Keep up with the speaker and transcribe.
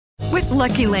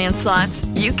Lucky Land Slots,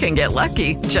 you can get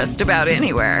lucky just about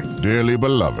anywhere. Dearly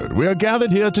beloved, we are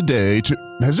gathered here today to...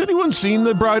 Has anyone seen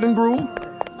the bride and groom?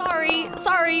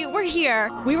 Sorry, we're here.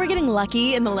 We were getting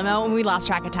lucky in the limo and we lost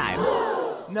track of time.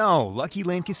 No, Lucky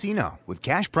Land Casino, with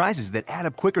cash prizes that add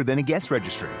up quicker than a guest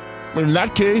registry. In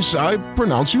that case, I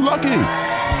pronounce you lucky.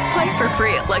 Play for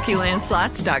free at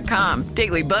LuckyLandSlots.com.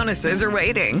 Daily bonuses are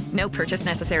waiting. No purchase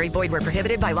necessary. Void where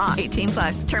prohibited by law.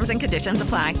 18+. Terms and conditions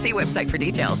apply. See website for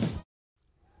details.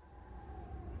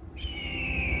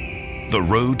 The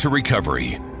road to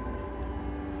recovery.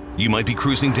 You might be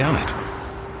cruising down it.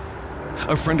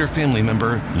 A friend or family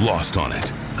member lost on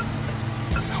it.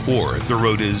 Or the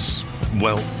road is,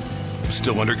 well,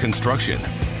 still under construction.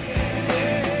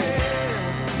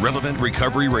 Relevant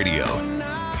Recovery Radio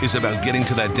is about getting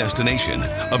to that destination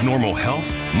of normal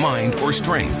health, mind, or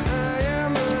strength.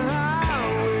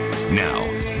 Now,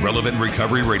 Relevant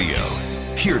Recovery Radio,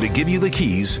 here to give you the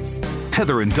keys,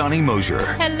 Heather and Donnie Mosher.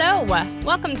 Hello.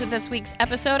 Welcome to this week's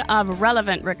episode of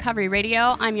Relevant Recovery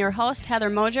Radio. I'm your host, Heather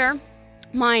Mosher.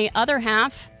 My other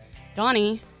half,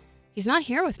 Donnie, he's not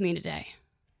here with me today.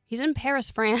 He's in Paris,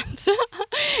 France.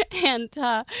 And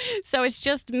so it's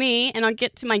just me, and I'll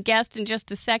get to my guest in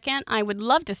just a second. I would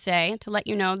love to let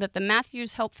you know that the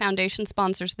Matthews Hope Foundation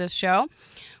sponsors this show.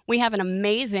 We have an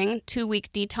amazing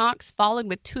 2-week detox followed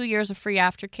with 2 years of free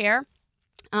aftercare.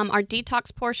 Our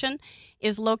detox portion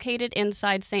is located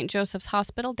inside St. Joseph's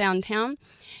Hospital downtown.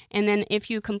 And then if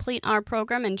you complete our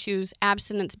program and choose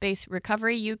abstinence-based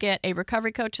recovery, you get a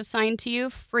recovery coach assigned to you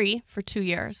free for 2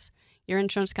 years. Your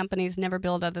insurance company is never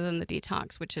billed other than the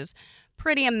detox, which is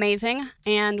pretty amazing.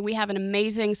 And we have an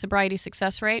amazing sobriety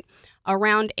success rate.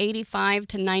 Around 85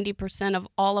 to 90% of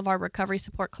all of our recovery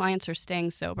support clients are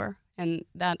staying sober. And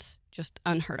that's just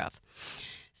unheard of.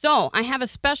 So I have a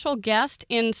special guest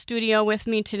in studio with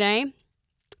me today.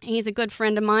 He's a good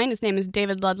friend of mine. His name is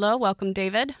David Ludlow. Welcome,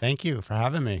 David. Thank you for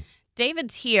having me.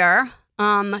 David's here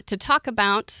to talk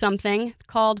about something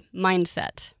called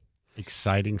mindset.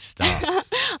 Exciting stuff.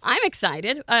 I'm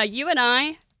excited. You and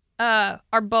I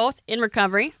are both in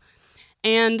recovery.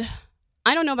 And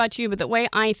I don't know about you, but the way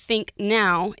I think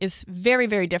now is very,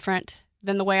 very different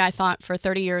than the way I thought for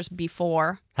 30 years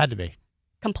before. Had to be.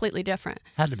 Completely different.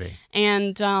 Had to be.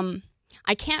 And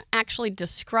I can't actually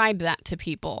describe that to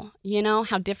people,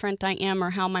 how different I am or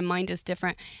how my mind is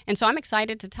different. And so I'm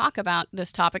excited to talk about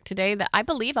this topic today, that I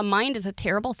believe a mind is a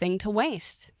terrible thing to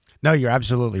waste. No, you're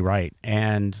absolutely right.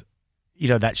 And,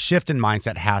 that shift in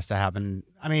mindset has to happen.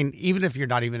 I mean, even if you're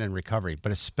not even in recovery,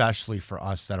 but especially for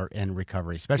us that are in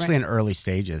recovery, especially in early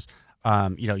stages.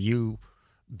 You've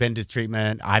been to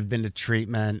treatment. I've been to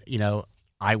treatment.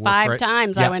 I work 5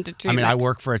 times I went to treatment. I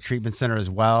work for a treatment center as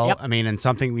well. Yep. And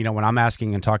something, when I'm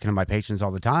asking and talking to my patients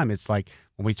all the time, it's like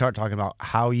when we start talking about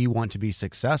how you want to be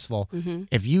successful,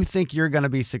 if you think you're going to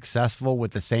be successful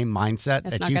with the same mindset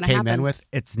that you came in with,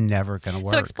 it's never going to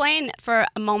work. So explain for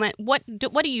a moment, what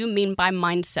do you mean by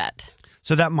mindset?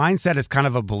 So that mindset is kind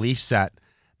of a belief set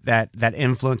that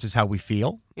influences how we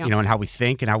feel, and how we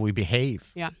think and how we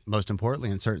behave, most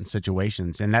importantly in certain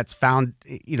situations. And that's found,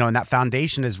 and that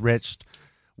foundation is rich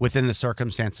within the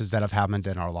circumstances that have happened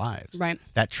in our lives. Right.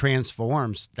 That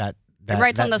transforms that it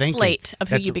writes that on the thinking. slate of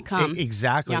who you become.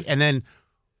 Exactly. Yeah. And then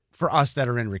for us that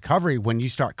are in recovery, when you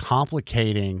start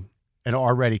complicating an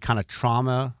already kind of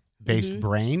trauma-based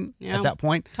brain at that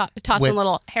point. Toss a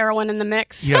little heroin in the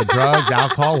mix. Drugs,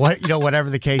 alcohol,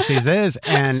 whatever the case is.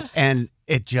 And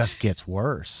it just gets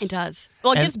worse. It does.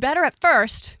 Well, it gets better at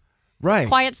first. Right.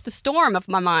 Quiets the storm of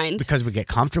my mind. Because we get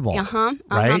comfortable.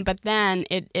 Right? But then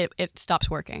it stops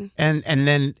working. And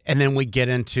then we get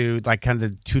into like kind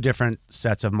of the two different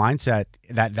sets of mindset,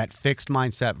 that fixed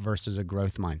mindset versus a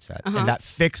growth mindset. And that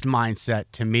fixed mindset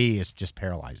to me is just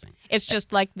paralyzing. It's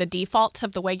just like the default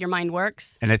of the way your mind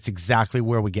works. And it's exactly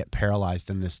where we get paralyzed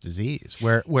in this disease,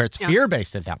 where it's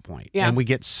fear-based at that point. Yeah. And we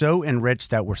get so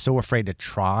enriched that we're so afraid to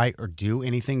try or do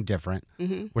anything different.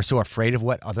 We're so afraid of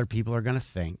what other people are going to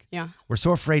think. Yeah. We're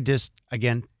so afraid just,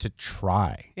 again, to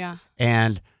try. Yeah.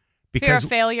 And because fear of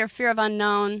failure, fear of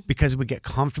unknown. Because we get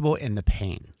comfortable in the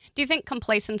pain. Do you think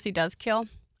complacency does kill?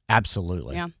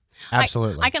 Absolutely. Yeah.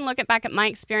 Absolutely. I can look back at my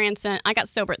experience, and I got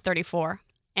sober at 34.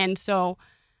 And so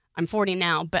I'm 40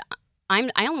 now, but I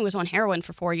only was on heroin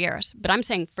for 4 years. But I'm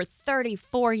saying for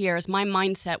 34 years, my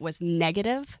mindset was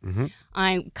negative.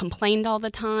 I complained all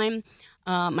the time.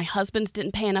 My husbands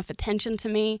didn't pay enough attention to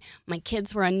me. My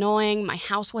kids were annoying. My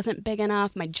house wasn't big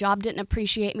enough. My job didn't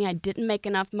appreciate me. I didn't make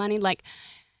enough money. Like,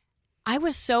 I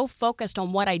was so focused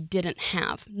on what I didn't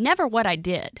have, never what I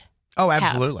did. Oh,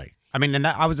 absolutely. I mean, and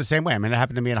I was the same way. I mean, it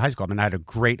happened to me in high school. I mean, I had a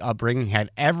great upbringing, had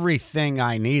everything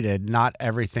I needed, not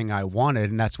everything I wanted.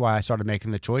 And that's why I started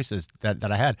making the choices that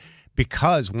I had.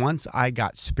 Because once I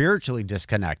got spiritually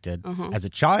disconnected as a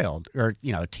child or,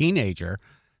 a teenager,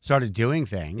 started doing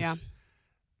things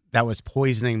that was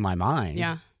poisoning my mind.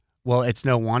 Yeah. Well, it's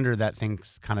no wonder that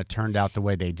things kind of turned out the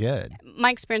way they did.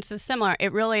 My experience is similar.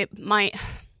 I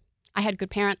had good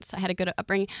parents. I had a good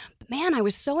upbringing. But man, I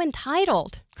was so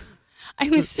entitled. I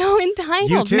was so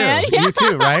entitled, you too. man. You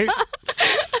too, right?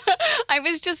 I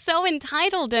was just so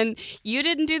entitled, and you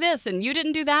didn't do this, and you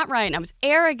didn't do that right, and I was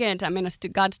arrogant. I mean,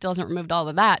 God still hasn't removed all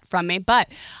of that from me,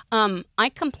 but I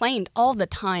complained all the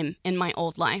time in my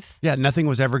old life. Yeah, nothing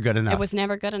was ever good enough. It was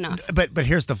never good enough. But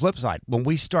here's the flip side. When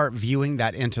we start viewing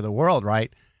that into the world,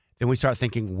 right, then we start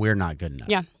thinking we're not good enough.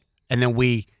 Yeah. And then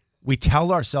we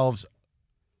tell ourselves,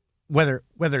 whether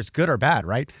it's good or bad,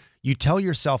 right? You tell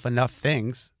yourself enough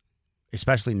things,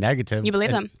 especially negative. You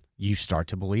believe them. You start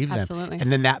to believe them. Absolutely.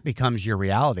 And then that becomes your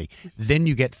reality. Then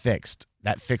you get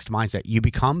that fixed mindset. You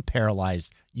become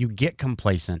paralyzed. You get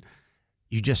complacent.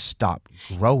 You just stop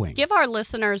growing. Give our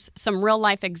listeners some real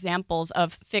life examples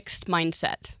of fixed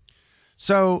mindset.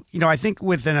 So, I think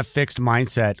within a fixed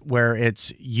mindset where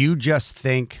it's you just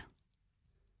think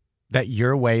that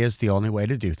your way is the only way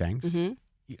to do things. Mm-hmm.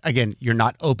 Again, you're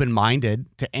not open-minded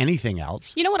to anything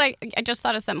else. You know what? I just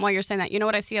thought of something while you're saying that. You know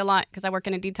what I see a lot because I work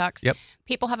in a detox? Yep.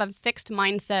 People have a fixed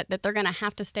mindset that they're going to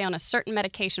have to stay on a certain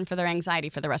medication for their anxiety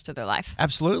for the rest of their life.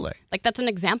 Absolutely. Like that's an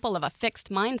example of a fixed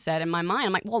mindset in my mind.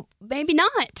 I'm like, well, maybe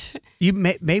not.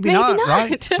 Maybe not,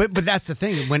 right? But that's the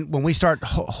thing. When we start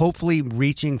hopefully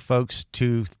reaching folks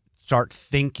to start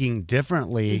thinking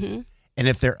differently, and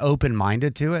if they're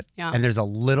open-minded to it, and there's a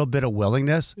little bit of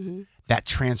willingness, that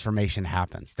transformation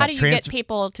happens. How do you get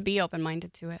people to be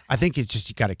open-minded to it? I think you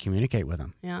got to communicate with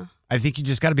them. Yeah. I think you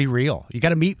just got to be real. You got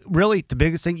to meet, really, the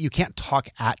biggest thing, you can't talk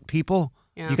at people.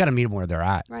 Yeah. You got to meet them where they're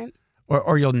at. Right.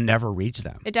 Or you'll never reach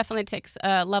them. It definitely takes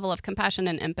a level of compassion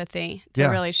and empathy to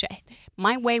really show.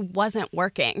 My way wasn't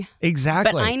working.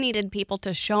 Exactly. But I needed people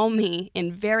to show me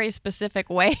in very specific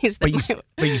ways. But you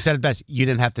said it best. You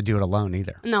didn't have to do it alone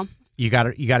either. No. You got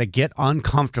to get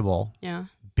uncomfortable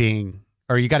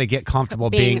you got to get comfortable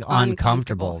being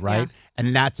uncomfortable, right? Yeah.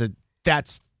 And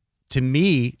that's to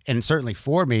me, and certainly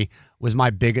for me, was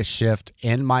my biggest shift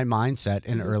in my mindset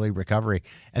in early recovery.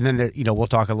 And then we'll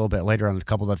talk a little bit later on a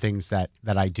couple of the things that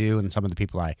I do and some of the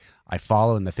people I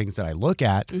follow and the things that I look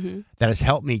at that has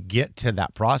helped me get to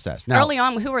that process. Now, early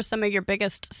on, who were some of your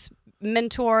biggest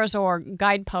mentors or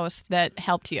guideposts that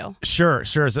helped you? Sure.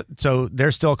 So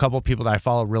there's still a couple of people that I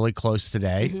follow really close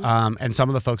today. And some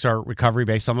of the folks are recovery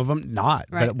based, some of them not.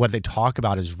 Right. But what they talk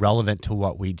about is relevant to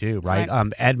what we do, right?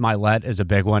 Ed Milet is a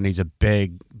big one. He's a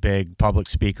big public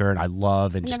speaker, and I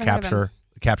love and just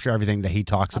capture everything that he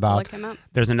talks about.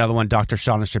 There's another one, Dr.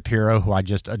 Shauna Shapiro, who I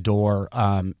just adore.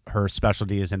 Her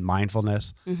specialty is in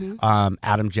mindfulness.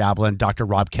 Adam Jablin, Dr.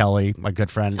 Rob Kelly, my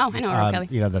good friend. Oh, I know Rob Kelly.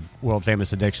 The world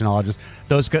famous additionologist.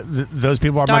 Those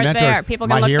people are my mentors. Start there. People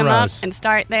can look heroes. Them up and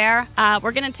start there.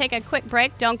 We're going to take a quick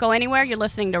break. Don't go anywhere. You're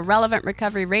listening to Relevant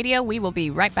Recovery Radio. We will be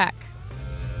right back.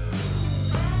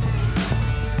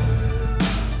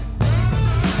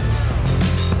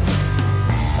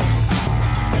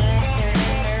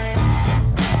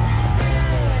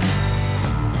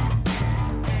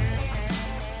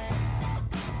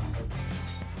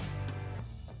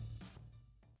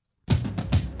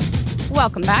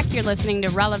 Welcome back. You're listening to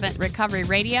Relevant Recovery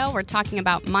Radio. We're talking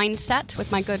about mindset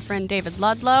with my good friend David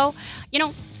Ludlow.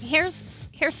 Here's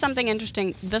something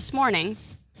interesting. This morning,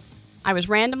 I was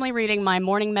randomly reading my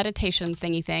morning meditation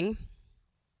thingy thing.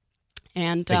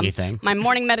 And my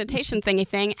morning meditation thingy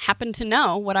thing happened to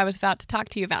know what I was about to talk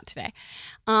to you about today.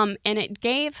 And it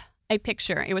gave a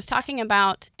picture. It was talking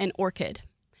about an orchid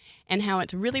and how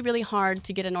it's really, really hard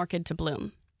to get an orchid to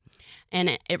bloom.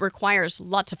 And it requires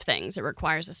lots of things. It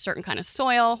requires a certain kind of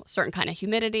soil, certain kind of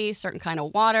humidity, certain kind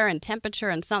of water and temperature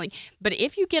and something. But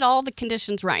if you get all the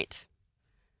conditions right,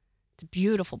 it's a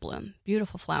beautiful bloom,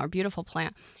 beautiful flower, beautiful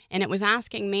plant. And it was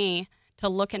asking me to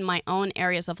look in my own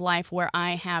areas of life where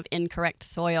I have incorrect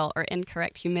soil or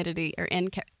incorrect humidity or in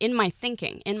my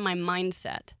thinking, in my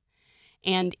mindset.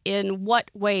 And in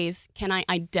what ways can I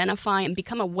identify and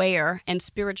become aware and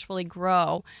spiritually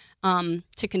grow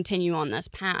to continue on this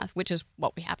path, which is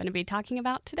what we happen to be talking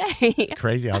about today.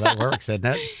 Crazy how that works, isn't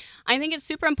it? I think it's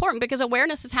super important because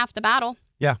awareness is half the battle.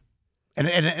 Yeah. And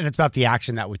it's about the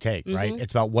action that we take, right?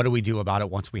 It's about what do we do about it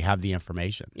once we have the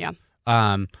information. Yeah.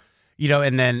 And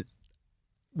then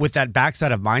with that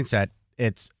backside of mindset,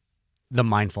 it's the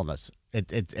mindfulness.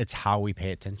 it's how we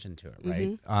pay attention to it,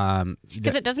 right?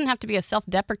 Because it doesn't have to be a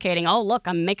self-deprecating, oh, look,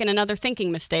 I'm making another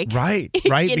thinking mistake. Right.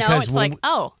 Because it's like,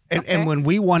 and when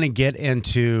we want to get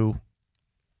into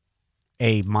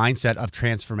a mindset of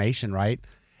transformation, right?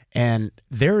 And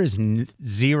there is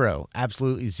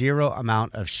absolutely zero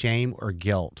amount of shame or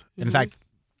guilt. In fact,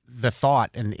 the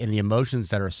thought and the emotions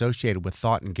that are associated with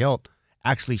thought and guilt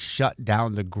actually shut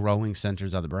down the growing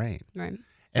centers of the brain. Right.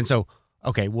 And so,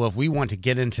 okay, well, if we want to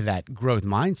get into that growth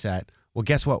mindset, well,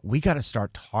 guess what? We got to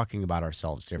start talking about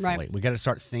ourselves differently. Right. We got to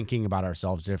start thinking about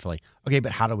ourselves differently. Okay,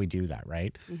 but how do we do that,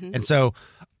 right? And so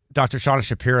Dr. Shauna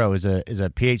Shapiro is a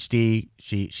PhD.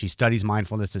 She studies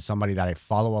mindfulness. As somebody that I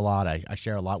follow a lot. I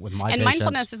share a lot with my patients. And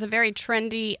mindfulness is a very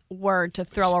trendy word to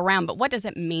throw around, but what does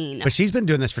it mean? But she's been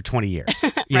doing this for 20 years.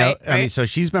 You know, I mean, so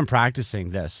she's been practicing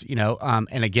this,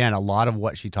 and again, a lot of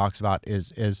what she talks about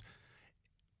is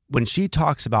when she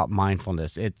talks about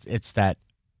mindfulness, it's that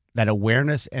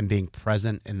awareness and being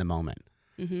present in the moment.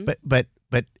 But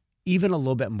even a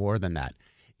little bit more than that,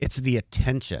 it's the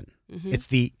attention. It's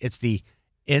the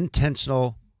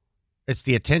intentional. It's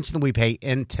the attention that we pay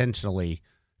intentionally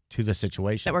to the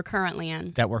situation that we're currently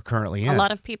in. A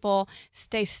lot of people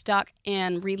stay stuck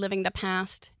in reliving the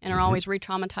past and are always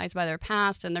re-traumatized by their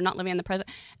past, and they're not living in the present.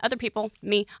 Other people,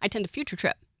 me, I tend to future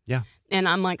trip. Yeah. And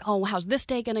I'm like, oh, how's this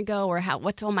day going to go? Or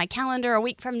what's on my calendar a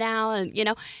week from now? And,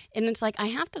 and it's like, I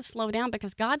have to slow down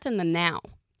because God's in the now.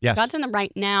 Yes. God's in the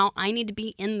right now. I need to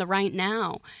be in the right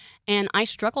now. And I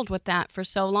struggled with that for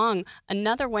so long.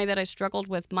 Another way that I struggled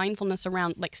with mindfulness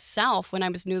around like self when I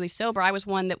was newly sober, I was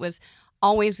one that was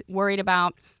always worried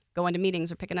about going to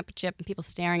meetings or picking up a chip and people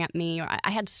staring at me. Or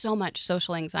I had so much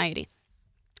social anxiety.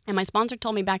 And my sponsor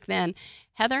told me back then,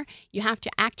 Heather, you have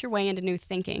to act your way into new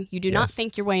thinking. You do not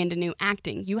think your way into new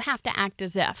acting. You have to act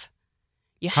as if.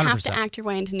 You have 100%. to act your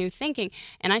way into new thinking.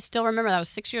 And I still remember, that was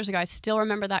 6 years ago, I still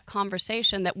remember that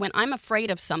conversation that when I'm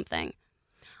afraid of something,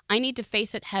 I need to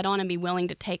face it head on and be willing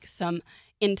to take some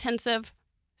intensive,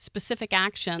 specific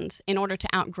actions in order to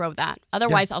outgrow that.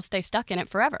 Otherwise, I'll stay stuck in it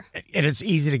forever. And it's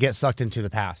easy to get sucked into the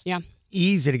past. Yeah.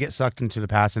 Easy to get sucked into the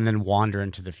past and then wander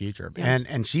into the future. Yeah.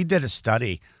 And she did a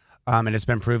study, and it's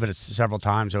been proven several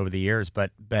times over the years,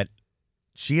 but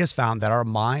she has found that our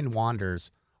mind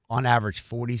wanders on average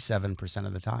 47%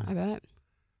 of the time. I bet.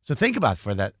 So think about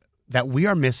that we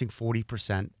are missing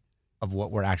 40% of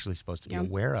what we're actually supposed to be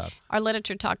aware of. Our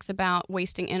literature talks about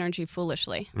wasting energy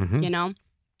foolishly, Mm-hmm.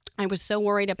 I was so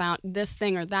worried about this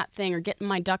thing or that thing or getting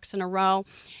my ducks in a row.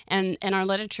 And our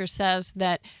literature says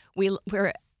that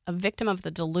we're a victim of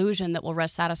the delusion that we'll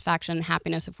rest satisfaction and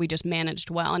happiness if we just managed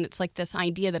well. And it's like this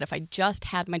idea that if I just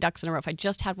had my ducks in a row, if I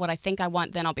just had what I think I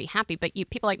want, then I'll be happy. But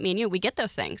people like me and you, we get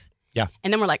those things. Yeah.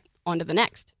 And then we're like, on to the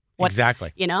next.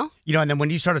 Exactly. And then when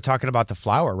you started talking about the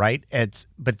flower, right?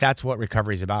 But that's what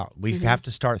recovery is about. We have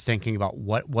to start thinking about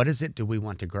what is it do we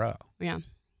want to grow? Yeah.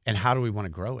 And how do we want to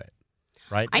grow it?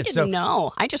 Right? I didn't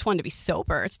know. I just wanted to be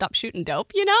sober, stop shooting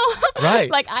dope,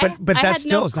 Right. Like but I that had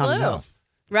still no is not clue. enough.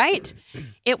 Right.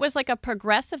 It was like a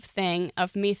progressive thing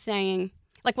of me saying,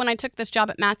 like when I took this job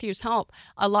at Matthews Help,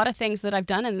 a lot of things that I've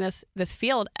done in this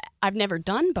field I've never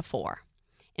done before.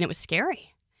 And it was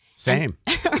scary. Same.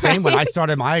 Right? Same when I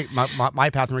started my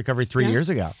path in recovery 3 years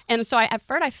ago. And so at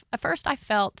first I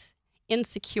felt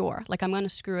insecure, like I'm going to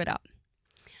screw it up.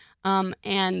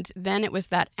 And then it was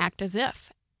that act as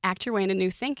if. Act your way into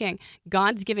new thinking.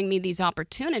 God's giving me these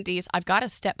opportunities. I've got to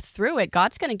step through it.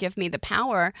 God's going to give me the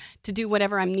power to do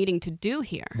whatever I'm needing to do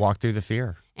here. Walk through the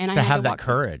fear. And to have that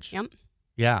courage. Yep.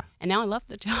 Yeah. And now I love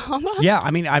the job. Yeah.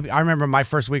 I mean, I remember my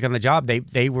first week on the job,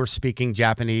 they were speaking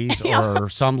Japanese or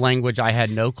some language. I had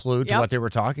no clue to what they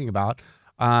were talking about.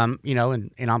 And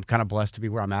I'm kind of blessed to be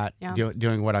where I'm at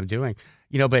doing what I'm doing.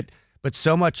 But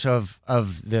so much of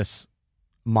this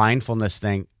mindfulness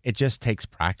thing, it just takes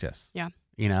practice. Yeah.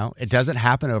 It doesn't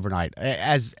happen overnight.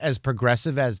 As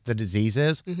progressive as the disease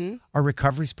is, our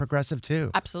recovery's progressive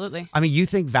too. Absolutely. I mean, you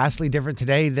think vastly different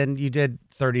today than you did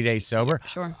 30 days sober. Yeah,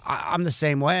 sure. I'm the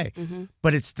same way.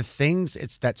 But it's the things,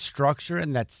 it's that structure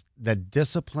and that's the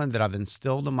discipline that I've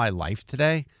instilled in my life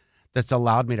today that's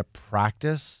allowed me to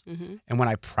practice. And when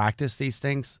I practice these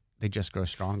things, they just grow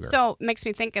stronger. So it makes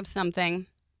me think of something.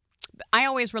 I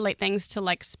always relate things to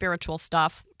like spiritual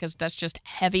stuff because that's just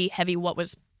heavy what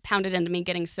was pounded into me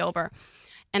getting sober.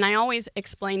 And I always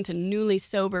explain to newly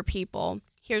sober people,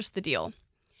 here's the deal.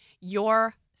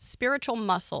 Your spiritual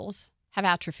muscles have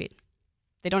atrophied.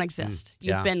 They don't exist.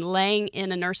 You've been laying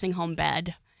in a nursing home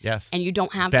bed. Yes. And you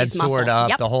don't have bed these muscles. Bed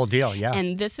up, the whole deal, yeah.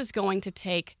 And this is going to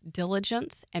take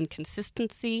diligence and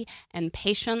consistency and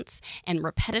patience and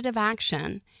repetitive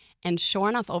action. And sure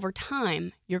enough, over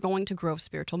time, you're going to grow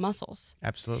spiritual muscles.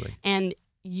 Absolutely. And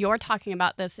you're talking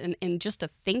about this in just a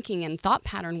thinking and thought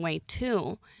pattern way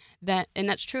too. And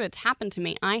that's true. It's happened to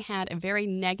me. I had a very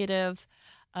negative,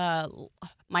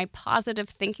 my positive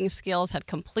thinking skills had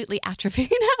completely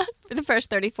atrophied for the first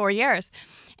 34 years.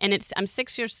 And I'm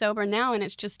 6 years sober now, and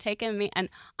it's just taken me, and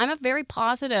I'm a very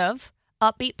positive,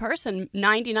 upbeat person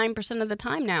 99% of the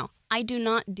time now. I do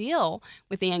not deal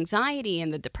with the anxiety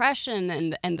and the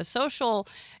depression and the social,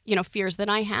 fears that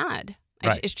I had.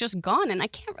 Right. It's just gone, and I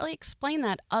can't really explain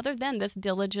that other than this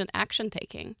diligent action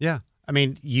taking. Yeah. I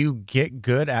mean, you get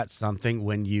good at something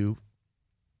when you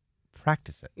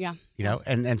practice it. Yeah.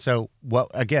 And so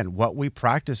what we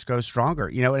practice goes stronger,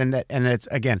 and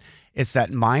it's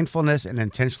that mindfulness and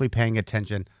intentionally paying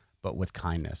attention, but with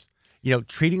kindness,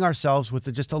 treating ourselves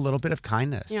with just a little bit of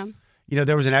kindness. Yeah.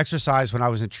 There was an exercise when I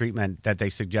was in treatment that they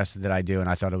suggested that I do, and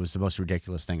I thought it was the most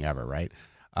ridiculous thing ever, right?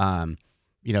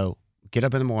 Get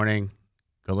up in the morning,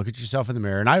 go look at yourself in the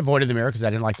mirror. And I avoided the mirror because I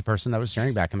didn't like the person that was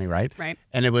staring back at me, right? Right.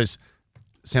 And it was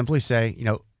simply say,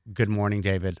 good morning,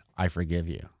 David, I forgive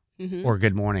you. Mm-hmm. Or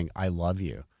good morning, I love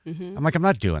you. Mm-hmm. I'm like, I'm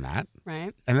not doing that.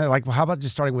 Right. And they're like, well, how about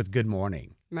just starting with good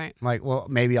morning? Right. I'm like, well,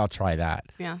 maybe I'll try that.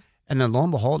 Yeah. And then lo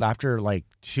and behold, after like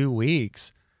 2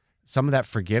 weeks, some of that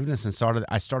forgiveness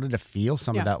I started to feel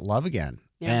some of that love again.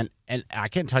 Yeah. And I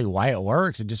can't tell you why it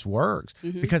works. It just works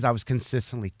Mm-hmm. because I was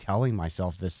consistently telling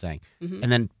myself this thing. Mm-hmm.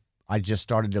 And then I just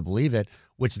started to believe it,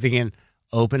 which again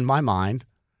opened my mind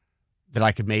that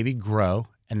I could maybe grow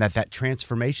and that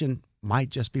transformation might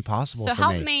just be possible So for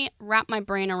me. help me wrap my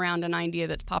brain around an idea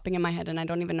that's popping in my head, and I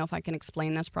don't even know if I can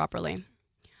explain this properly.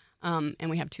 And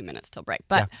we have 2 minutes till break.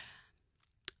 But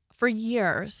for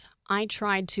years, I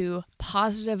tried to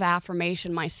positive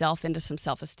affirmation myself into some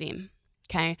self-esteem,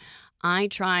 okay? I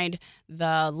tried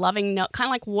the loving note, kind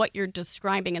of like what you're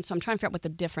describing, and so I'm trying to figure out what the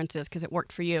difference is because it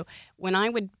worked for you. When I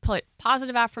would put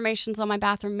positive affirmations on my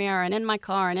bathroom mirror and in my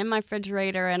car and in my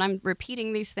refrigerator, and I'm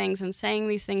repeating these things and saying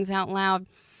these things out loud,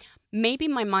 maybe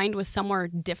my mind was somewhere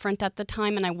different at the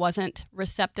time and I wasn't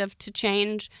receptive to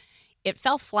change. It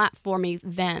fell flat for me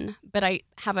then, but I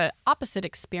have an opposite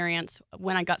experience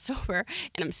when I got sober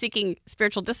and I'm seeking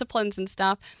spiritual disciplines and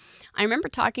stuff. I remember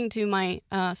talking to my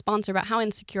sponsor about how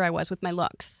insecure I was with my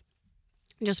looks,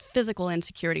 just physical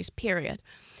insecurities, period.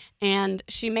 And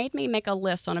she made me make a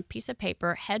list on a piece of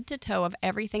paper, head to toe, of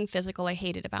everything physical I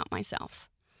hated about myself.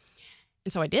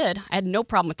 And so I did. I had no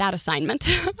problem with that assignment,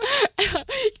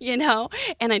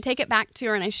 and I take it back to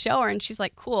her and I show her and she's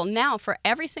like, cool. Now for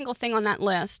every single thing on that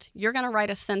list, you're going to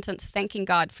write a sentence thanking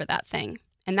God for that thing.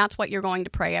 And that's what you're going to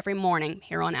pray every morning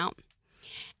here on out.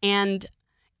 And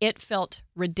it felt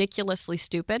ridiculously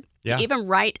stupid to even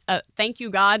write a thank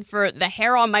you, God, for the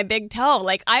hair on my big toe.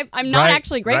 Like I'm not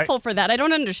actually grateful for that. I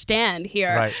don't understand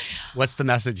here. Right. What's the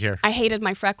message here? I hated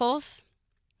my freckles.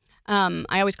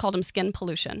 I always called them skin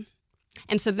pollution.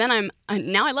 And so then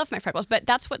now I love my freckles, but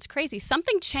that's what's crazy.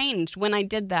 Something changed when I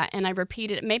did that and I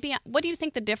repeated it. Maybe, what do you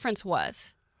think the difference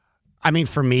was? I mean,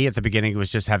 for me at the beginning, it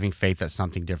was just having faith that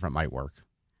something different might work.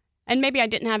 And maybe I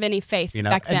didn't have any faith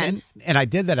back then. And I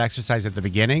did that exercise at the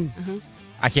beginning. Mm-hmm.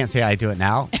 I can't say I do it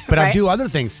now, but I do other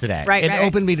things today. It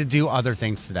opened me to do other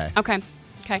things today. Okay.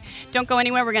 Don't go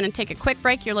anywhere. We're going to take a quick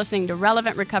break. You're listening to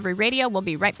Relevant Recovery Radio. We'll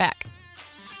be right back.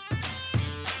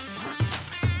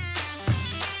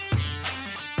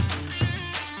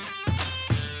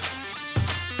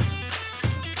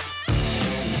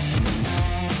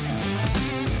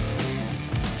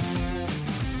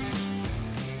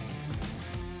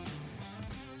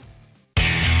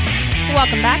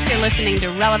 Welcome back. You're listening to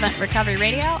Relevant Recovery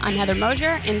Radio. I'm Heather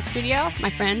Mosher. In studio, my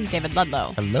friend David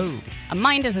Ludlow. Hello. A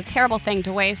mind is a terrible thing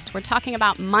to waste. We're talking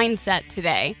about mindset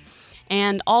today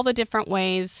and all the different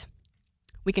ways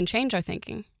we can change our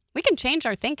thinking. We can change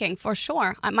our thinking for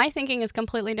sure. My thinking is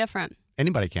completely different.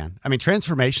 Anybody can. I mean,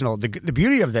 transformational. The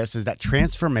beauty of this is that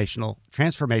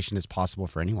transformation is possible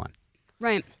for anyone.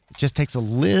 Right. It just takes a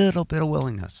little bit of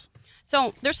willingness.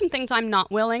 So there's some things I'm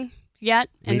not willing yet,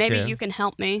 and maybe you can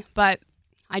help me, but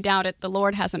I doubt it. The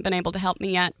Lord hasn't been able to help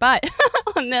me yet. But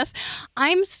on this,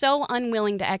 I'm so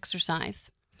unwilling to exercise.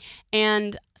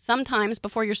 And sometimes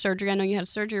before your surgery, I know you had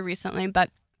surgery recently, but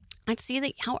I see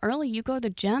that how early you go to the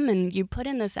gym and you put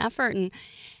in this effort. And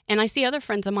I see other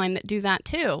friends of mine that do that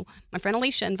too. My friend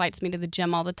Alicia invites me to the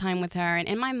gym all the time with her. And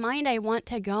in my mind, I want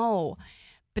to go.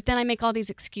 But then I make all these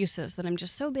excuses that I'm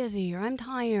just so busy or I'm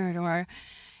tired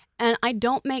and I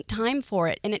don't make time for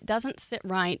it, and it doesn't sit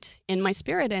right in my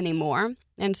spirit anymore.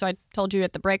 And so I told you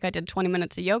at the break I did 20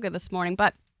 minutes of yoga this morning,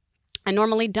 but I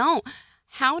normally don't.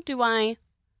 How do I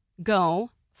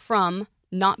go from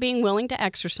not being willing to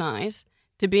exercise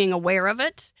to being aware of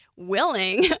it,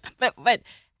 willing, but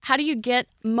how do you get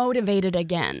motivated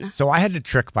again? So I had to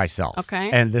trick myself. Okay.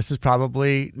 And this is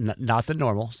probably not the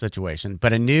normal situation,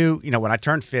 but I knew, when I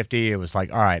turned 50, it was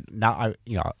like, all right, now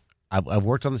I've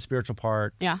worked on the spiritual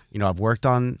part. Yeah. I've worked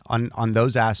on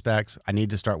those aspects. I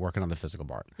need to start working on the physical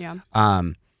part. Yeah.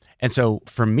 And so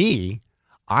for me,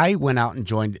 I went out and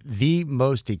joined the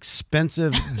most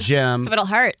expensive gym. So it'll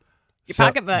hurt. Your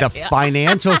pocketbook. The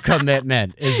financial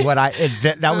commitment is what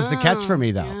that was the catch for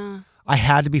me, though. Yeah. I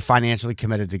had to be financially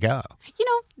committed to go.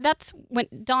 That's when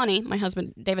Donnie, my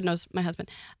husband, David knows my husband,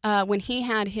 when he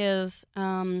had his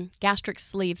gastric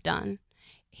sleeve done,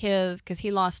 because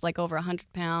he lost like over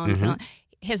 100 pounds. Mm-hmm. And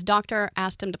his doctor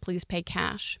asked him to please pay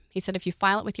cash. He said, if you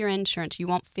file it with your insurance, you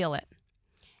won't feel it.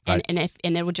 Right.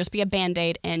 And it would just be a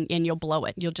Band-Aid and you'll blow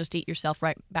it. You'll just eat yourself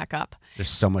right back up. There's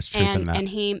so much truth in that. And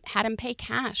he had him pay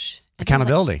cash.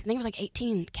 Accountability. I think it was like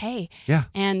 $18K. Yeah.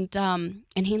 And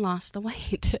he lost the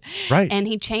weight. Right. And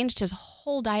he changed his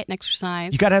whole diet and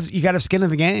exercise. You gotta have skin in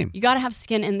the game. You got to have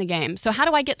skin in the game. So how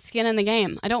do I get skin in the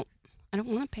game? I don't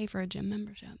want to pay for a gym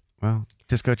membership. Well,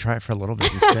 just go try it for a little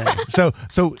bit and stay.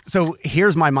 So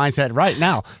here's my mindset right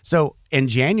now. So in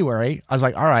January, I was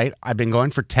like, all right, I've been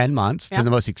going for 10 months to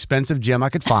the most expensive gym I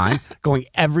could find, going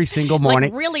every single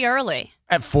morning. Like really early.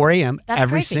 At 4 a.m. That's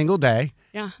every crazy. single day.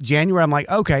 Yeah. January, I'm like,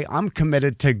 okay, I'm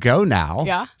committed to go now.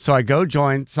 Yeah. So I go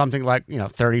join something like, $30,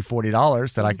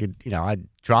 $40 that I could, I'd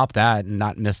drop that and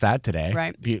not miss that today.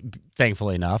 Right.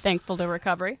 Thankfully enough. Thankful to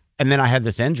recovery. And then I had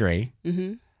this injury.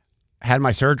 Mm-hmm. Had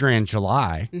my surgery in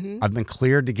July. Mm-hmm. I've been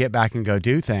cleared to get back and go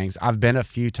do things. I've been a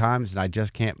few times and I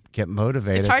just can't get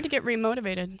motivated. It's hard to get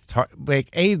remotivated. It's hard,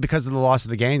 because of the loss of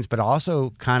the gains, but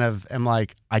also kind of am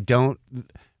like,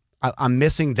 I'm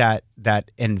missing that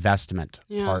investment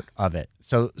part of it.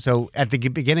 So at the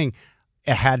beginning,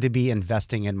 it had to be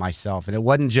investing in myself. And it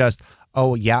wasn't just,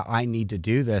 oh, yeah, I need to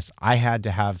do this. I had to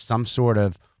have some sort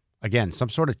of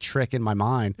trick in my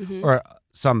mind or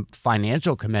some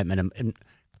financial commitment.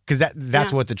 Because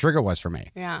that's what the trigger was for me.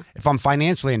 Yeah. If I'm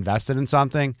financially invested in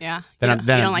something, then you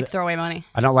don't like throwaway money.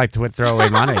 I don't like to throw away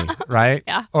money, right?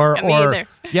 Yeah. Or me either.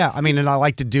 Yeah, and I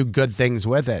like to do good things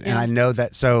with it, and I know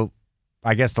that. So,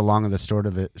 I guess the long and the short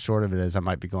of it is, I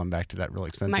might be going back to that really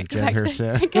expensive gym here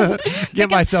soon.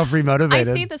 Get myself remotivated. I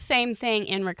see the same thing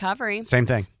in recovery. Same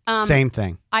thing. Same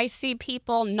thing. I see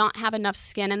people not have enough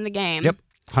skin in the game. Yep.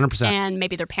 100%. And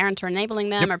maybe their parents are enabling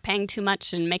them or paying too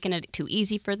much and making it too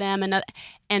easy for them.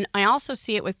 And I also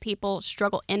see it with people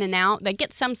struggle in and out. They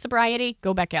get some sobriety,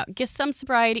 go back out. Get some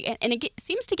sobriety. And it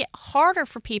seems to get harder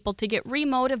for people to get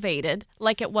remotivated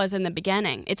like it was in the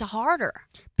beginning. It's harder.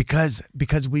 Because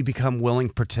we become willing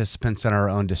participants in our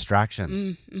own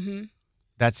distractions. Mm-hmm.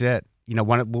 That's it.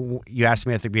 You asked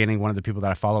me at the beginning, one of the people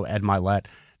that I follow, Ed Milet,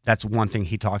 that's one thing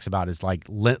he talks about is like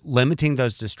limiting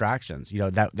those distractions,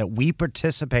 that we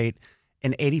participate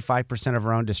in 85% of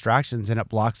our own distractions and it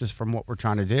blocks us from what we're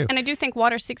trying to do. And I do think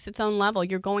water seeks its own level.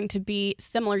 You're going to be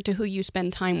similar to who you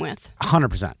spend time with.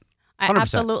 100%. I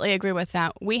absolutely agree with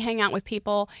that. We hang out with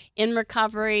people in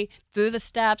recovery through the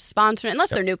steps, sponsoring, unless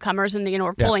they're newcomers and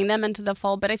we're pulling them into the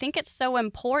fold. But I think it's so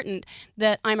important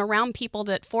that I'm around people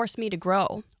that force me to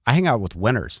grow. I hang out with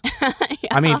winners.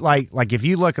 I mean, like if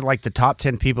you look at like the top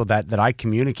 10 people that I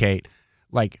communicate,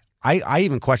 like I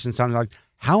even question something like,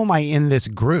 how am I in this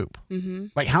group? Mm-hmm.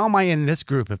 Like, how am I in this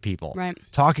group of people? Right.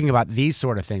 Talking about these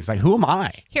sort of things. Like, who am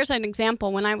I? Here's an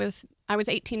example. When I was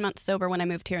 18 months sober when I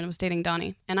moved here and I was dating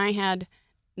Donnie, and I had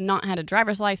not had a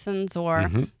driver's license or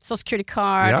social security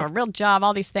card or a real job,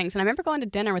 all these things. And I remember going to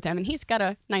dinner with him, and he's got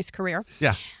a nice career.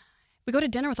 Yeah. We go to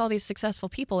dinner with all these successful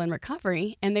people in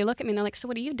recovery, and they look at me and they're like, so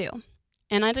what do you do?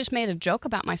 And I just made a joke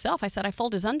about myself. I said, I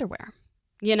fold his underwear.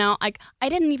 I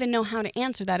didn't even know how to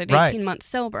answer that at 18 months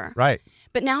sober. Right.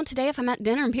 But now today, if I'm at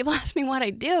dinner and people ask me what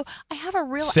I do, I have a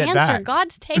real Sit answer. back.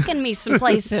 God's taken me some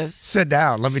places. Sit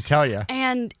down. Let me tell you.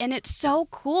 And it's so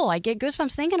cool. I get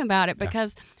goosebumps thinking about it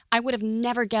because I would have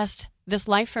never guessed this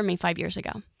life for me 5 years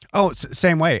ago. Oh,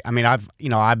 same way. I mean,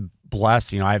 I'm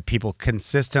blessed. I have people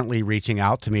consistently reaching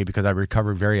out to me because I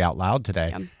recovered very out loud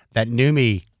today that knew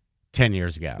me 10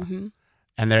 years ago. Mm-hmm.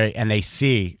 And they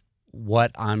see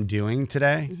what I'm doing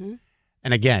today. Mm-hmm.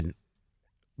 And again,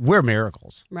 we're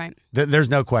miracles. Right. There's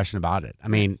no question about it. I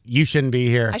mean, you shouldn't be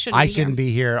here. I shouldn't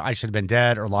be here. I should have been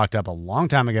dead or locked up a long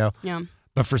time ago. Yeah.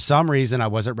 But for some reason, I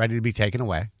wasn't ready to be taken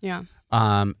away. Yeah. We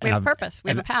have a purpose.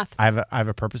 We have a path. I have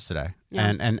a purpose today.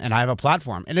 Yeah. And I have a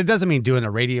platform. And it doesn't mean doing a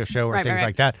radio show or things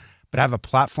like that. But I have a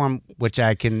platform which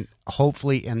I can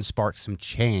hopefully spark some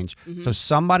change. Mm-hmm. So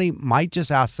somebody might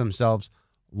just ask themselves,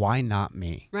 Why not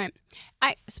me? Right.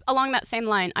 Along that same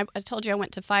line, I told you I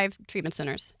went to 5 treatment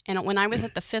centers. And when I was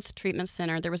at the 5th treatment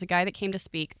center, there was a guy that came to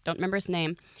speak. Don't remember his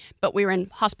name. But we were in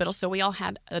hospital, so we all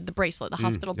had the bracelet, the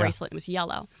hospital bracelet. It was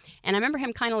yellow. And I remember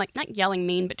him kind of like, not yelling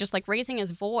mean, but just like raising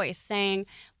his voice saying,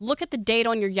 look at the date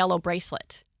on your yellow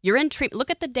bracelet. You're in treatment. Look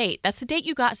at the date. That's the date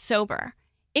you got sober.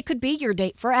 It could be your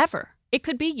date forever. It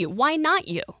could be you. Why not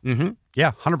you? Mm-hmm.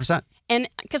 Yeah, 100%. And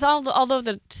because although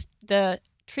the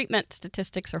treatment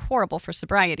statistics are horrible for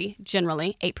sobriety,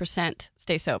 generally 8%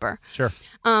 stay sober. Sure.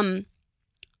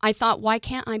 I thought, why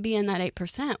can't I be in that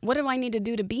 8%? What do I need to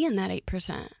do to be in that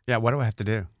 8%? Yeah, what do I have to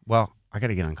do? Well, I got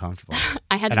to get uncomfortable.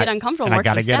 I had to get uncomfortable and work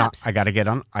some steps. I got to get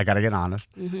honest. I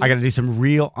got to do some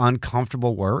real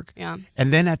uncomfortable work. Yeah.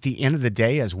 And then at the end of the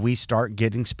day, as we start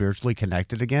getting spiritually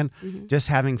connected again, just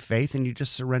having faith and you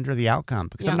just surrender the outcome.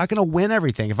 Because I'm not going to win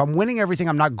everything. If I'm winning everything,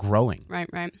 I'm not growing.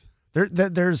 Right.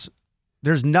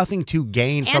 There's nothing to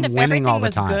gain from winning all the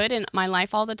time. And if everything was good in my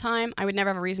life all the time, I would never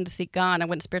have a reason to seek God. I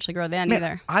wouldn't spiritually grow then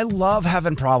either. I love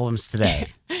having problems today.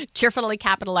 Cheerfully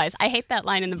capitalized. I hate that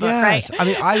line in the book, yes. right?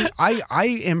 I mean, I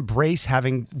embrace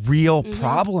having real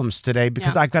problems today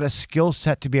because I've got a skill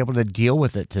set to be able to deal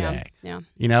with it today. Yeah.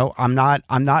 You know, I'm not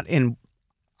in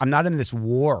this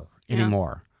war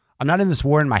anymore. I'm not in this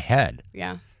war in my head.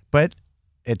 Yeah. But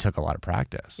it took a lot of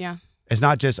practice. Yeah. It's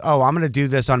not just, I'm going to do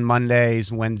this on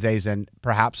Mondays, Wednesdays, and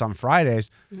perhaps on Fridays.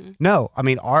 No, I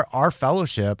mean, our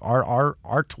fellowship, our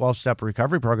 12-step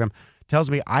recovery program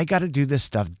tells me I got to do this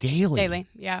stuff daily. Daily,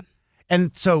 yeah.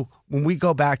 And so when we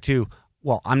go back to,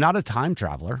 I'm not a time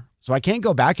traveler, so I can't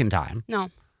go back in time. No.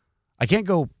 I can't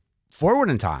go forward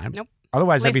in time. Nope.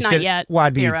 Otherwise, I'd be sitting.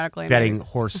 I'd be theoretically, betting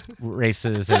horse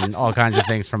races and all kinds of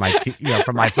things from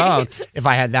my phone if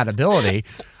I had that ability.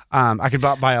 I could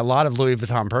buy a lot of Louis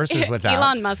Vuitton purses with that.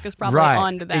 Elon Musk is probably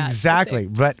on to that. Exactly.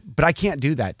 But I can't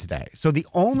do that today. So the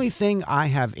only thing I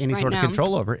have any sort of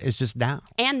control over is just now.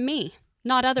 And me,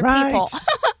 not other people.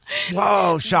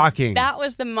 Whoa, shocking. That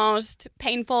was the most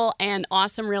painful and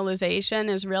awesome realization,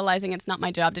 is realizing it's not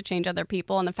my job to change other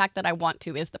people. And the fact that I want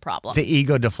to is the problem. The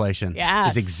ego deflation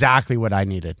is exactly what I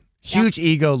needed. Huge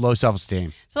ego, low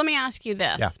self-esteem. So let me ask you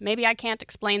this. Yeah. Maybe I can't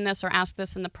explain this or ask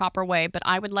this in the proper way, but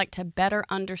I would like to better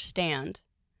understand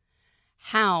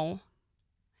how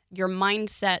your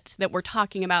mindset that we're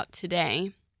talking about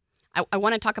today, I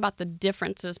want to talk about the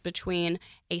differences between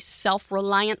a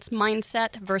self-reliance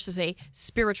mindset versus a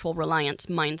spiritual reliance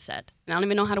mindset. And I don't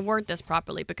even know how to word this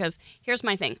properly, because here's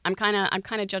my thing. I'm kind of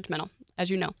judgmental, as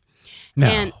you know. No.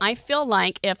 And I feel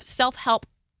like if self-help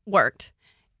worked,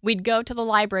 we'd go to the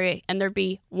library and there'd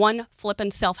be one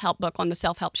flippin' self-help book on the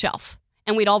self-help shelf.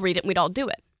 And we'd all read it and we'd all do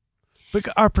it. But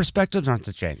our perspectives aren't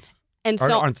the same.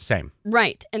 Aren't the same.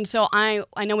 Right. And so I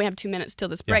know we have 2 minutes till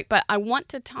this break, but I want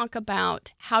to talk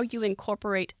about how you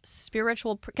incorporate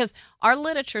spiritual, because our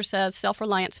literature says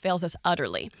self-reliance fails us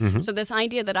utterly. So this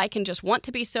idea that I can just want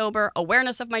to be sober,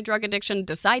 awareness of my drug addiction,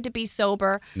 decide to be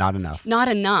sober. Not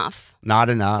enough.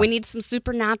 We need some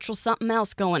supernatural something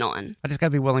else going on. I just got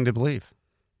to be willing to believe.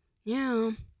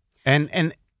 Yeah. And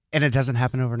it doesn't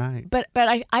happen overnight. But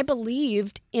I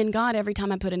believed in God every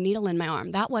time I put a needle in my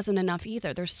arm. That wasn't enough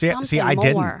either. There's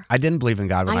something more. I didn't believe in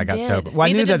God when I got sober. Well,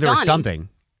 I knew that there was something,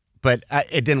 but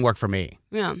it didn't work for me.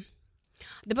 Yeah.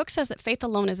 The book says that faith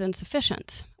alone is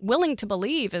insufficient. Willing to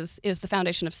believe is the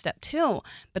foundation of step 2.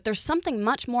 But there's something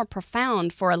much more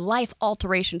profound for a life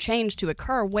alteration change to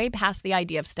occur way past the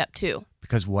idea of step 2.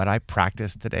 Because what I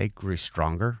practiced today grew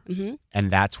stronger,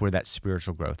 and that's where that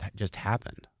spiritual growth just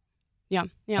happened. Yeah.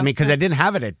 I mean, because I didn't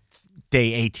have it at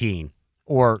day 18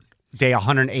 or day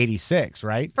 186,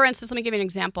 right? For instance, let me give you an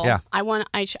example. Yeah.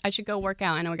 I should go work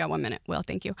out. I know we got 1 minute. Well,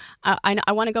 thank you. I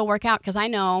want to go work out because I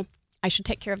know I should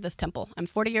take care of this temple. I'm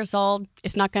 40 years old.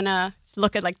 It's not going to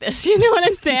look like this. You know what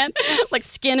I'm saying? Like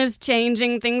skin is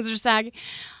changing. Things are sagging.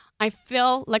 I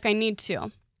feel like I need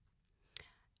to.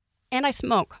 And I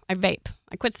smoke. I vape.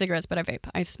 I quit cigarettes, but I vape.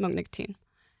 I smoke nicotine.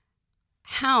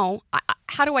 How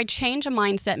do I change a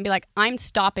mindset and be like, I'm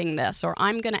stopping this, or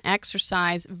I'm going to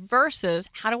exercise, versus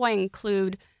how do I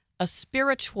include a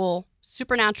spiritual,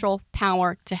 supernatural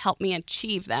power to help me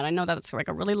achieve that? I know that's like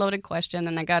a really loaded question,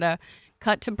 and I got to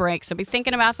cut to break. So be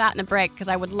thinking about that in a break, because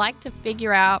I would like to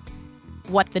figure out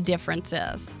what the difference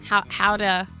is, how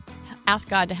to ask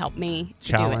God to help me to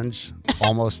Challenge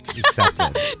almost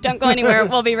accepted. Don't go anywhere.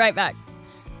 We'll be right back.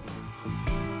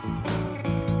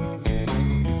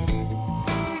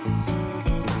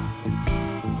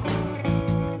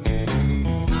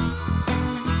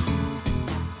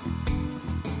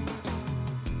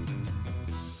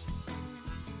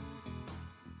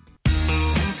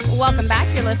 Welcome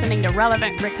back. You're listening to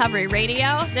Relevant Recovery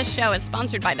Radio. This show is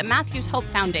sponsored by the Matthews Hope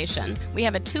Foundation. We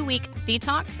have a 2-week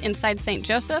detox inside St.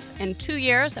 Joseph and 2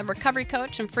 years of recovery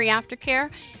coach and free aftercare.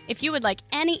 If you would like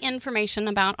any information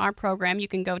about our program, you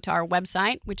can go to our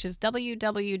website, which is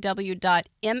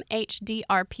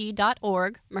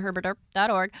www.mhdrp.org,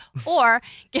 maherberderp.org, or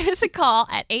give us a call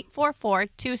at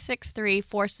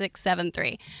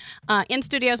 844-263-4673. In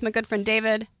studio is my good friend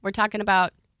David. We're talking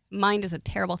about mind is a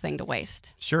terrible thing to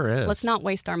waste. Sure is. Let's not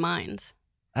waste our minds.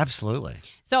 Absolutely.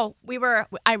 So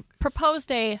I proposed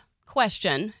a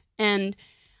question, and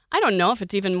I don't know if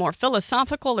it's even more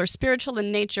philosophical or spiritual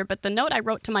in nature, but the note I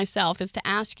wrote to myself is to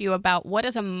ask you about what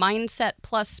is a mindset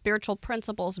plus spiritual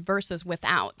principles versus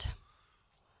without.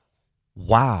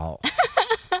 Wow.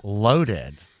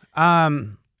 Loaded.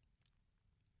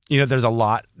 There's a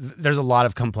lot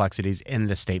of complexities in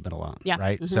this statement alone,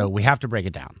 right? Mm-hmm. So we have to break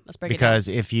it down. Let's break it down. Because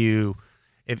if you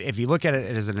look at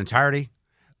it as an entirety,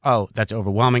 oh, that's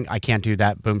overwhelming. I can't do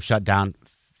that. Boom, shut down.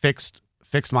 Fixed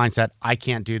mindset. I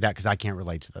can't do that because I can't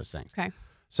relate to those things. Okay.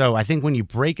 So I think when you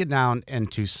break it down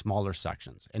into smaller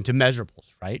sections, into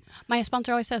measurables, right? My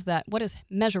sponsor always says that. What is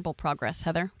measurable progress,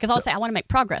 Heather? Because I'll say, I want to make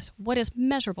progress. What is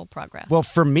measurable progress? Well,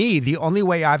 for me, the only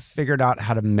way I've figured out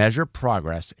how to measure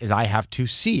progress is I have to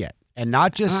see it. And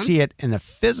not just see it in the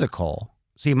physical.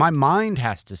 See, my mind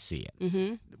has to see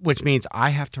it, which means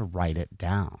I have to write it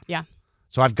down. Yeah.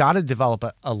 So I've got to develop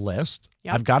a list.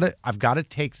 Yep. I've got to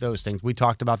take those things. We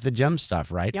talked about the gym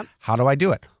stuff, right? Yep. How do I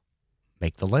do it?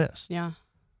 Make the list. Yeah.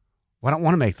 Well, I don't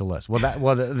want to make the list.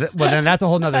 Well, then that's a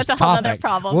whole nother that's topic. A whole other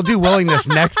problem. We'll do willingness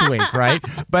next week, right?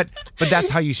 But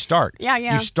that's how you start. Yeah.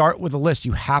 You start with a list.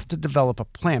 You have to develop a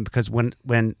plan because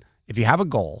if you have a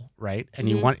goal, right, and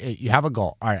you have a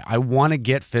goal, all right, I want to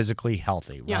get physically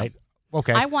healthy, right?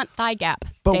 Okay. I want thigh gap,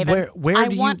 but David. where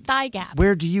do want thigh gap.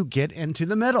 Where do you get into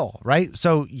the middle, right?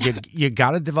 So you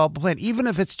got to develop a plan, even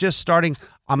if it's just starting.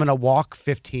 I'm going to walk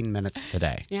 15 minutes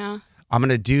today. Yeah. I'm going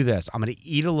to do this. I'm going to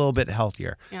eat a little bit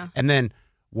healthier. Yeah. And then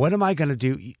what am I going to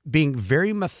do? Being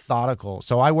very methodical.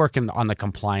 So I work on the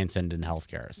compliance end in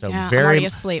healthcare. So I'm already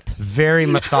asleep. Very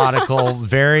methodical,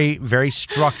 very, very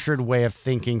structured way of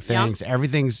thinking things. Yep.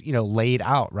 Everything's, laid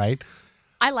out, right?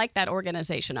 I like that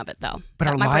organization of it, though. But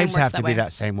our lives have to be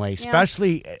that same way.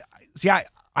 Especially,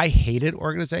 I hated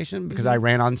organization because I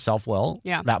ran on self-will.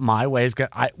 Yeah. That my way is good.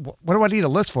 What do I need a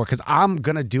list for? Because I'm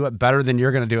going to do it better than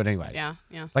you're going to do it anyway. Yeah,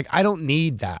 yeah. Like, I don't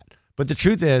need that. But the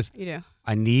truth is, you do.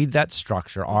 I need that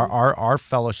structure. Our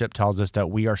fellowship tells us that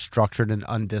we are structured and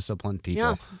undisciplined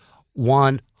people.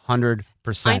 100%.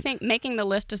 I think making the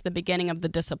list is the beginning of the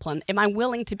discipline. Am I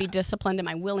willing to be disciplined? Am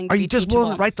I willing to be teachable? Are you just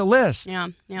willing to write the list? Yeah,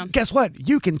 yeah. Guess what?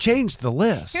 You can change the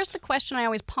list. Here's the question I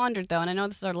always pondered, though, and I know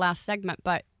this is our last segment,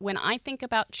 but when I think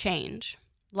about change,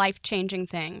 life-changing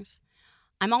things,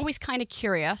 I'm always kind of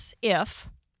curious if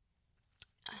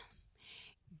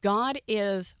God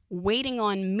is waiting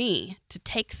on me to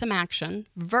take some action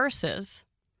versus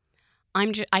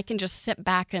I can just sit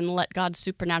back and let God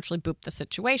supernaturally boop the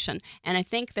situation. And I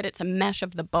think that it's a mesh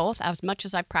of the both. As much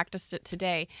as I've practiced it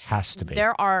today, has to be.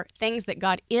 There are things that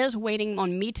God is waiting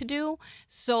on me to do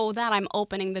so that I'm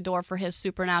opening the door for his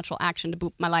supernatural action to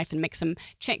boop my life and make some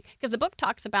change. Because the book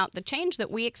talks about the change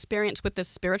that we experience with this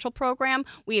spiritual program,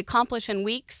 we accomplish in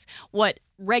weeks what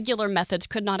regular methods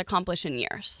could not accomplish in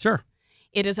years. Sure.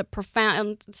 It is a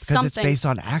profound something. Because it's based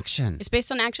on action. It's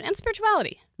based on action and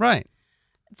spirituality. Right.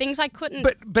 Things I couldn't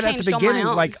but at the beginning,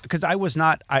 because I was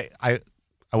not, I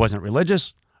wasn't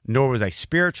religious, nor was I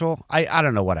spiritual. I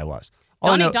don't know what I was.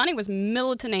 Donnie was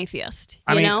militant atheist,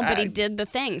 but he did the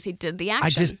things. He did the action.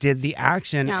 I just did the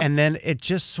action, and then it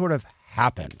just sort of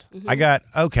happened. Mm-hmm. I got,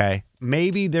 okay,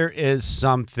 maybe there is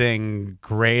something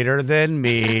greater than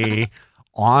me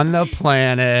on the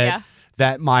planet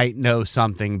that might know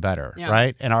something better,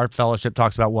 right? And our fellowship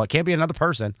talks about, well, it can't be another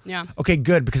person. Yeah. Okay,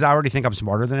 good, because I already think I'm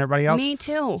smarter than everybody else. Me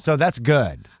too. So that's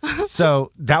good.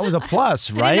 So that was a plus,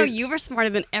 right? I didn't know you were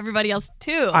smarter than everybody else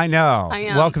too. I know.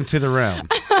 Welcome to the room.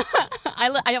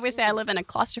 I always say I live in a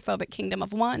claustrophobic kingdom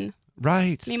of one.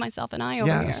 Right. It's me, myself, and I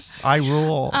over here. Yes, I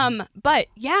rule. But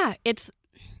yeah,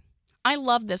 I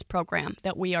love this program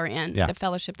that we are in, the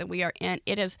fellowship that we are in.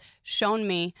 It has shown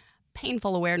me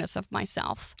painful awareness of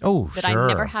myself that I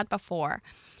never had before.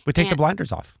 We take the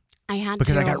blinders off. I had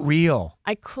because I got real.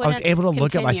 I couldn't. I was able to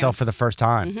look at myself for the first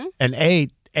time, and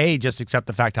just accept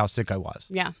the fact how sick I was.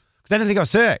 Yeah, because I didn't think I was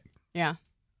sick. Yeah,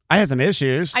 I had some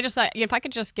issues. I just thought if I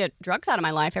could just get drugs out of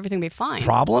my life, everything would be fine.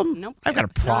 Problem? Nope. I've got a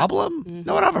problem.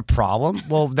 No, I don't have a problem.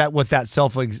 Well, with that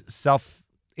self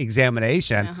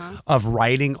examination of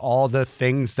writing all the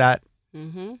things that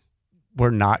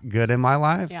were not good in my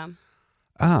life. Yeah.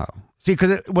 Oh, See,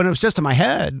 because when it was just in my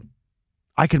head,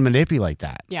 I could manipulate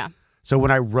that. Yeah. So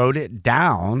when I wrote it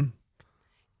down,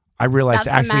 I realized That's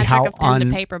actually the magic how of pen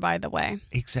to paper, by the way.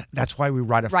 That's why we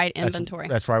write inventory.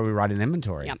 That's why we write an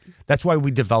inventory. Yep. That's why we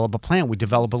develop a plan. We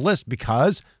develop a list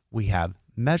because we have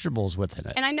measurables within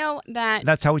it. And I know that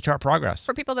That's how we chart progress.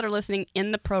 for people that are listening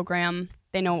in the program,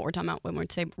 they know what we're talking about when we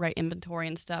say write inventory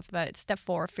and stuff. But it's step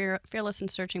 4, fearless and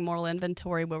searching moral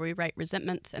inventory, where we write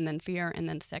resentments and then fear and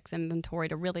then sex inventory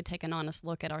to really take an honest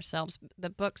look at ourselves. The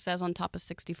book says on top of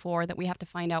 64 that we have to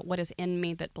find out what is in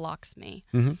me that blocks me.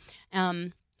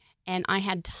 And I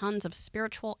had tons of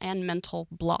spiritual and mental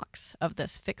blocks of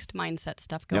this fixed mindset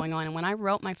stuff going on. And when I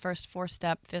wrote my first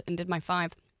 4-step and did my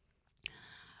 5,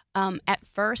 at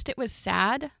first it was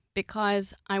sad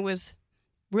because I was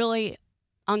really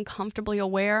uncomfortably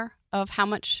aware of how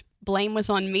much blame was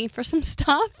on me for some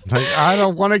stuff. Like, I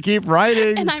don't want to keep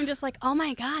writing. And I'm just like, oh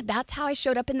my God, that's how I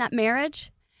showed up in that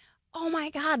marriage? Oh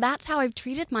my God, that's how I've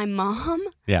treated my mom?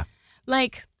 Yeah.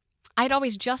 Like, I'd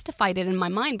always justified it in my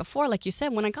mind before, like you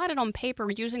said. When I got it on paper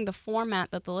using the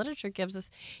format that the literature gives us,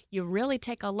 you really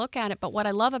take a look at it. But what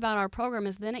I love about our program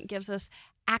is then it gives us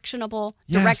actionable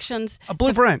directions. A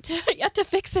blueprint. To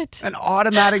fix it. An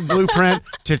automatic blueprint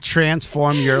to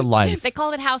transform your life. They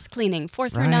call it house cleaning, 4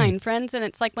 through 9, friends. And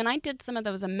it's like when I did some of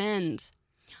those amends,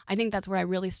 I think that's where I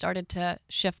really started to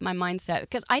shift my mindset,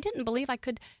 because I didn't believe I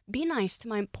could be nice to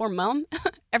my poor mom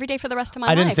every day for the rest of my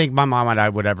life. I didn't think my mom and I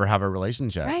would ever have a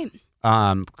relationship. Right.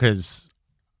 Because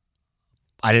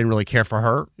I didn't really care for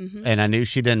her, and I knew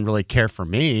she didn't really care for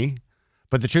me.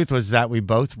 But the truth was that we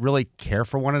both really care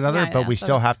for one another, but we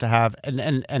still have to have,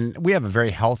 and we have a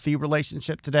very healthy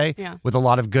relationship today with a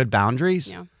lot of good boundaries.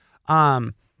 Yeah.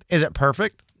 Is it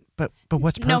perfect? But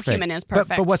what's perfect? No human is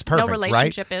perfect. But what's perfect? No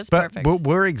relationship is perfect. But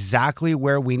we're exactly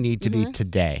where we need to be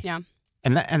today. Yeah.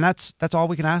 And that's all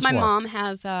we can ask for. My mom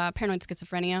has paranoid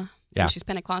schizophrenia. Yeah. And she's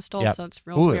Pentecostal, so it's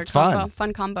real Ooh, weird it's combo. fun.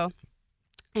 Fun combo.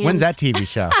 And When's that TV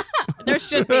show? There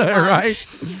should be one. Right.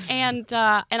 And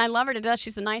I love her to death.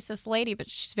 She's the nicest lady, but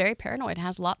she's very paranoid,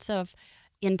 has lots of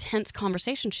intense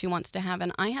conversations she wants to have.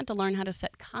 And I had to learn how to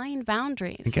set kind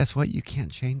boundaries. And guess what? You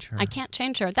can't change her. I can't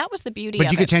change her. That was the beauty of it.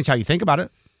 But you can change how you think about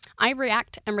it. I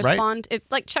react and respond.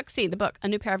 Like Chuck C., the book, A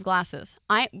New Pair of Glasses.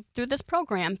 Through this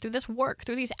program, through this work,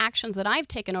 through these actions that I've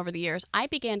taken over the years, I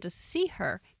began to see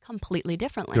her completely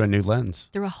differently. Through a new lens.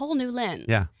 Through a whole new lens.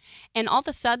 Yeah. And all of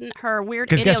a sudden, her weird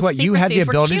Because guess what? You had the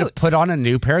ability to put on a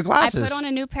new pair of glasses. I put on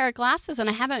a new pair of glasses, and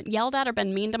I haven't yelled at or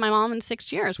been mean to my mom in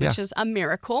 6 years, which is a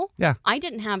miracle. Yeah. I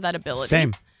didn't have that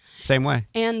ability. Same way.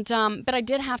 And but I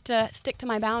did have to stick to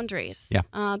my boundaries.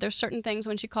 Yeah. There's certain things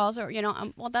when she calls, or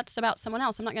well, that's about someone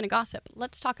else. I'm not going to gossip.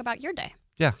 Let's talk about your day.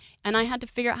 Yeah. And I had to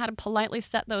figure out how to politely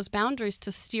set those boundaries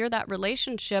to steer that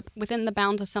relationship within the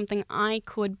bounds of something I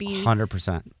could be.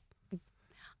 100%.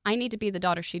 I need to be the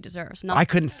daughter she deserves. I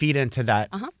couldn't feed into that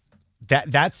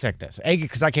that sickness,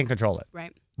 because I can't control it.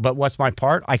 Right. But what's my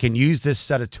part? I can use this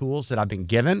set of tools that I've been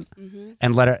given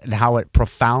and and how it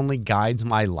profoundly guides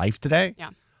my life today.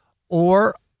 Yeah.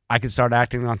 Or I can start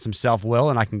acting on some self-will,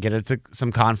 and I can get into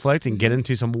some conflict and get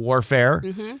into some warfare.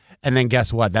 And then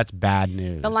guess what? That's bad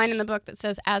news. The line in the book that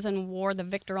says, as in war, the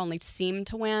victor only seemed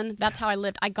to win. That's how I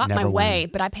lived. I got Never my way, win.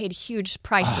 but I paid huge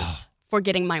prices for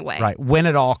getting my way. Right. Win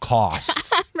at all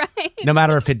costs. Right. No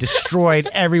matter if it destroyed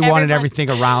everyone and everything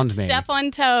around me. Step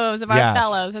on toes of our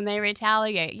fellows, and they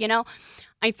retaliate.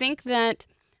 I think that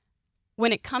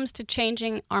when it comes to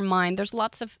changing our mind, there's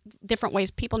lots of different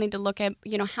ways people need to look at,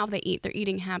 how they eat, their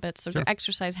eating habits, or their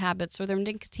exercise habits, or their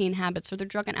nicotine habits, or their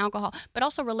drug and alcohol, but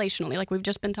also relationally, like we've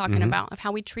just been talking about, of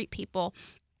how we treat people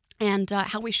and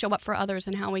how we show up for others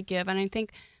and how we give. And I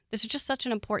think this is just such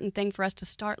an important thing for us to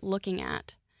start looking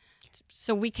at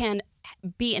so we can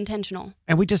be intentional.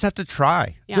 And we just have to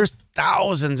try. Yeah. There's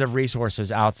thousands of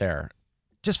resources out there.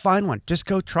 Just find one. Just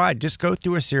go try. Just go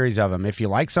through a series of them. If you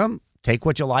like some, take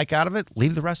what you like out of it,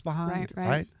 leave the rest behind.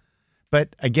 Right.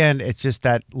 But again, it's just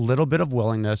that little bit of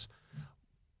willingness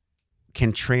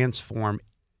can transform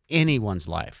anyone's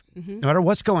life, no matter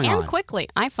what's going on. And quickly,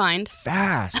 I find.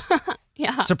 Fast.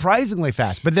 Yeah. Surprisingly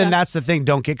fast. But then that's the thing.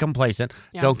 Don't get complacent.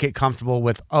 Yeah. Don't get comfortable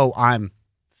with, I'm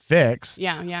fixed.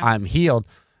 Yeah. I'm healed.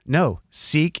 No,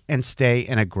 seek and stay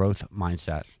in a growth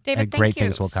mindset. David, and great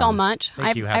things will come. so much.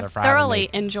 Thank you, Heather, I've for having thoroughly me.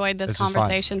 enjoyed this This was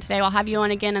conversation today. I'll have you on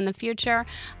again in the future.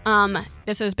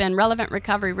 This has been Relevant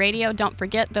Recovery Radio. Don't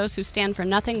forget, those who stand for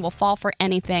nothing will fall for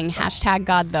anything. #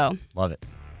 God, though. Love it.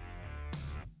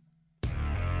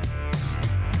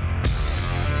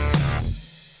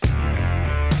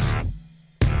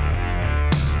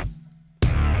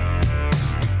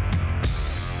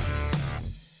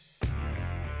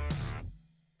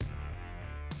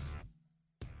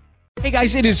 Hey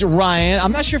guys, it is Ryan.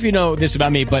 I'm not sure if you know this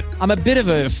about me, but I'm a bit of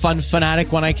a fun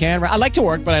fanatic when I can. I like to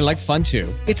work, but I like fun too.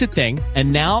 It's a thing.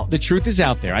 And now the truth is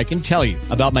out there. I can tell you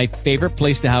about my favorite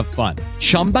place to have fun.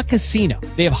 Chumba Casino.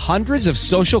 They have hundreds of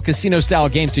social casino style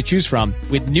games to choose from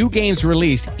with new games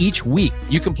released each week.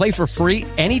 You can play for free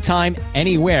anytime,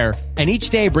 anywhere. And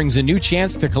each day brings a new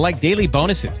chance to collect daily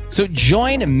bonuses. So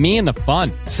join me in the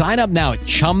fun. Sign up now at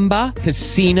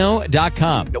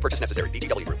ChumbaCasino.com. No purchase necessary.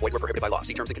 VGW Group. Void where prohibited by law.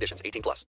 See terms and conditions. 18+.